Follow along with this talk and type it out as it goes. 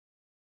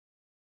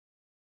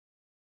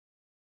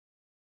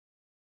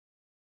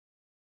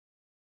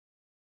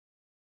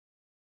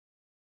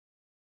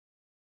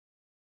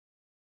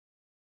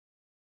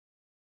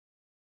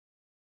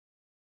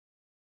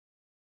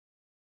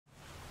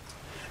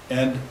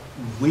And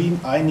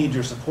I need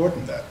your support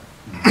in that.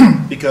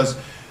 Because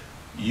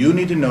you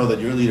need to know that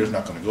your leader is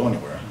not going to go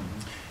anywhere.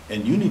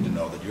 And you need to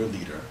know that your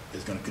leader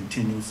is going to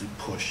continuously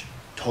push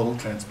total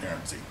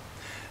transparency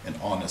and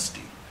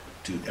honesty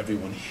to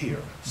everyone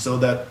here, so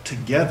that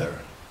together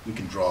we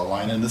can draw a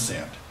line in the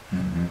sand,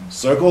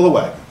 circle the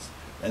wagons,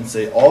 and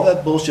say all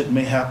that bullshit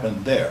may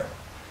happen there,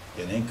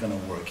 it ain't going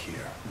to work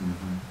here.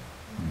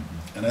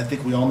 And I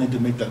think we all need to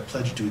make that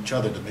pledge to each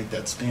other, to make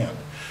that stand.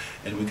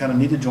 And we kind of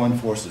need to join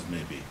forces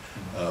maybe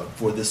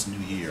for this new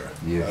year.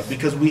 Yes.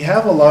 Because we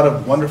have a lot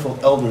of wonderful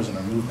elders in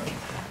our movement.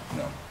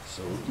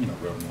 So,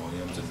 Reverend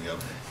Williams and the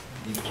other,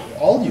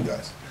 all you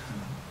guys.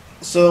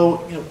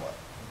 So,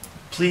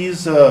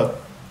 please,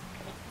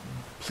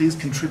 please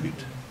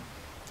contribute.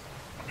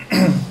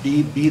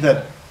 be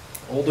that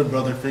older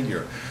brother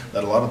figure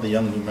that a lot of the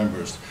young new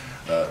members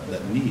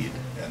that need.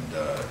 And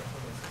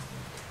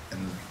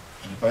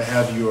if I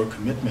have your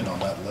commitment on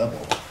that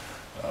level,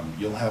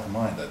 you'll have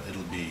mine. That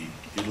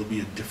it'll be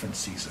a different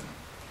season.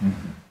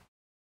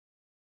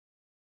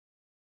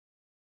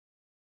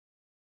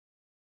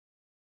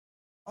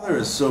 Father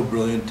is so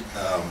brilliant.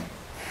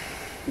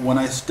 When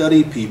I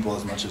study people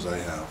as much as I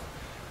have,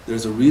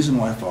 there's a reason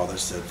why Father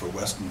said for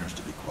Westerners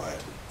to be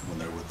quiet when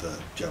they're with the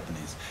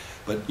Japanese.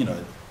 But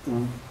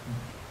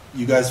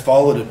you guys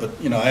followed it. But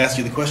I asked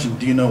you the question: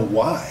 do you know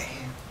why?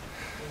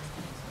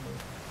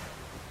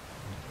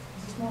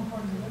 It's more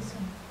important to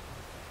listen.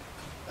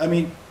 I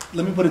mean,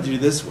 let me put it to you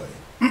this way.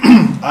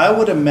 I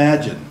would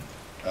imagine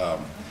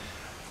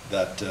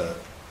that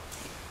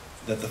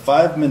the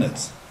 5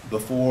 minutes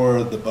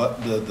before the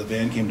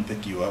van came to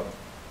pick you up,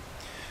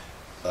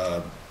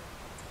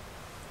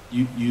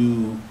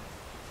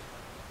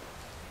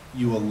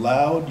 you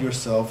allowed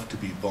yourself to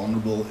be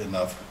vulnerable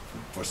enough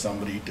for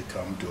somebody to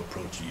come to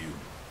approach you,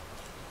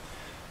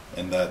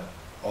 and that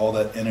all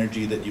that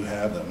energy that you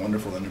have, that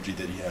wonderful energy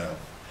that you have,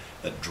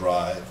 that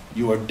drive,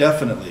 you are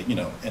definitely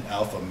an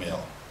alpha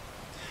male.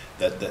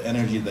 That the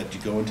energy that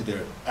you go into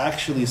there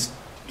actually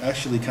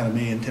kind of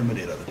may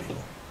intimidate other people.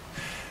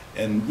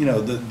 And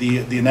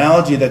the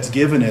analogy that's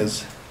given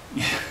is,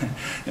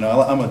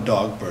 I'm a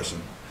dog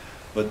person,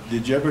 but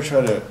did you ever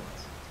try to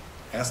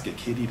ask a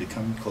kitty to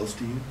come close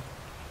to you?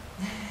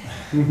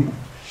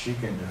 She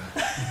can do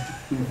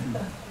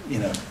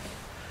it.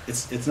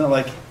 It's not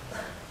like,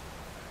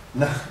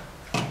 no.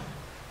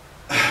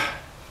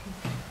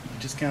 You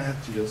just kind of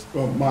have to just.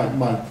 Well,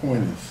 my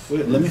point is.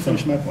 Wait, let me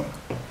finish my point.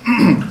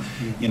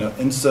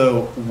 And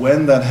so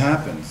when that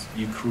happens,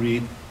 you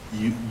create.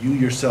 You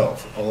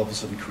yourself all of a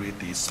sudden create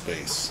the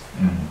space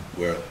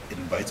where it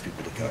invites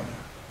people to come.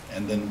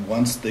 And then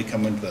once they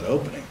come into that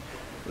opening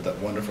with that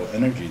wonderful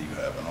energy you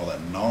have and all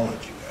that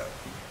knowledge you have,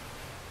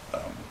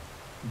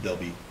 they'll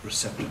be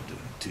receptive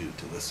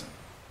to listen.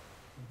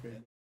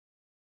 Okay.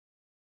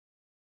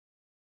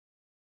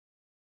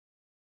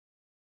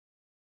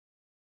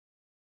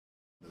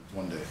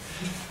 One day.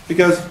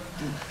 Because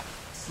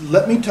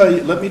let me tell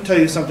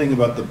you something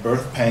about the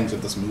birth pangs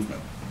of this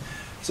movement.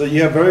 So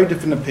you have very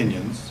different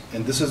opinions,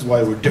 and this is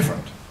why we're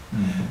different.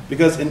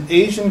 Because in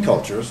Asian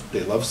cultures,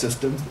 they love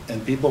systems,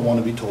 and people want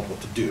to be told what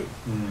to do.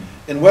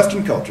 In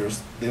Western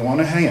cultures, they want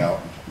to hang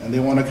out, and they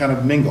want to kind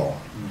of mingle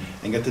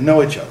and get to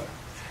know each other.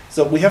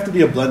 So we have to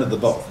be a blend of the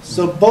both.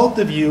 So both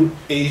of you,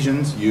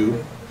 Asians, we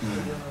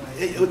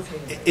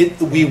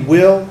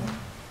will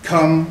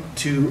come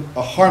to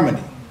a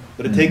harmony,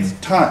 but it takes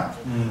time.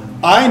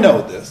 I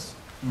know this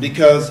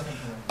because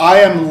I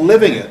am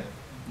living it.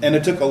 And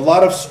it took a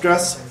lot of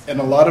stress and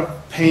a lot of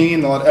pain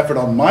and a lot of effort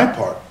on my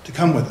part to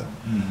come with it.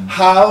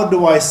 How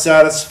do I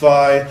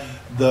satisfy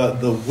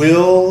the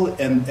will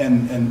and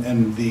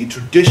the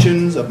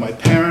traditions of my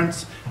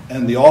parents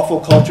and the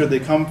awful culture they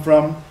come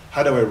from?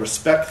 How do I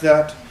respect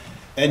that?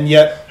 And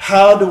yet,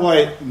 how do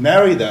I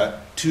marry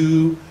that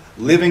to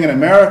living in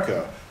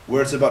America,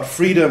 where it's about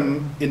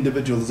freedom,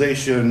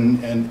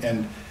 individualization,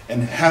 and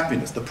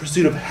happiness, the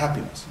pursuit of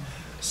happiness?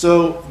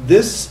 So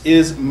this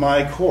is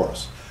my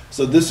course.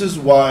 So this is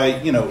why,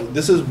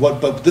 this is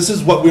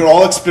what we're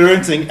all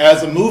experiencing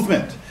as a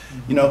movement.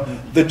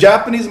 The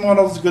Japanese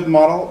model is a good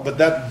model, but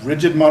that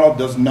rigid model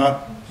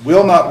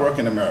will not work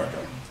in America.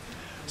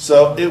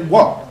 So it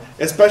won't,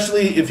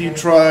 especially if you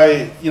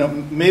try,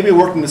 maybe it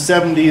worked in the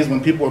 70s when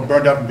people were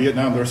burned out in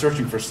Vietnam, they were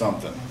searching for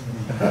something.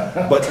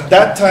 But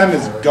that time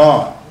is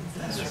gone.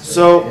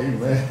 So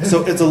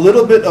it's a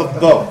little bit of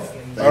both,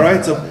 all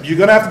right? So you're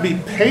going to have to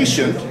be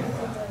patient,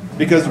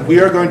 because we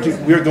are going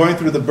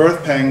through the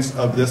birth pangs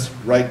of this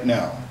right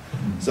now.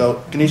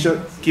 So,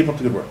 Kenesha, keep up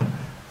the good work.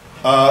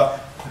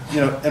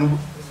 And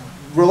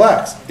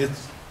relax.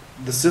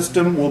 The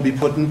system will be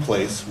put in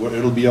place where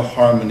it'll be a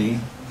harmony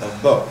of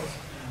both.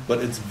 But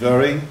it's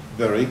very,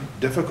 very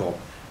difficult,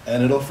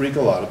 and it'll freak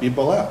a lot of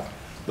people out.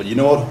 But you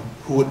know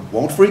who it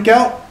won't freak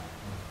out?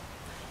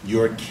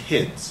 Your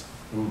kids.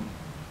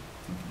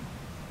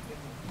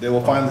 They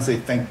will finally say,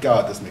 "Thank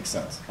God, this makes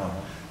sense."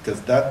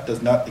 Because that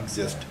does not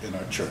exist in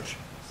our church,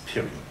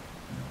 period.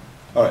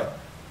 All right.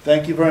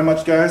 Thank you very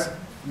much, guys.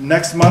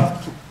 Next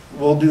month,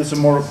 we'll do some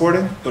more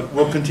recording, but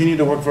we'll continue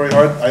to work very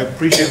hard. I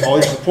appreciate all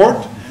your support,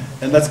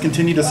 and let's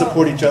continue to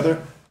support each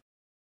other.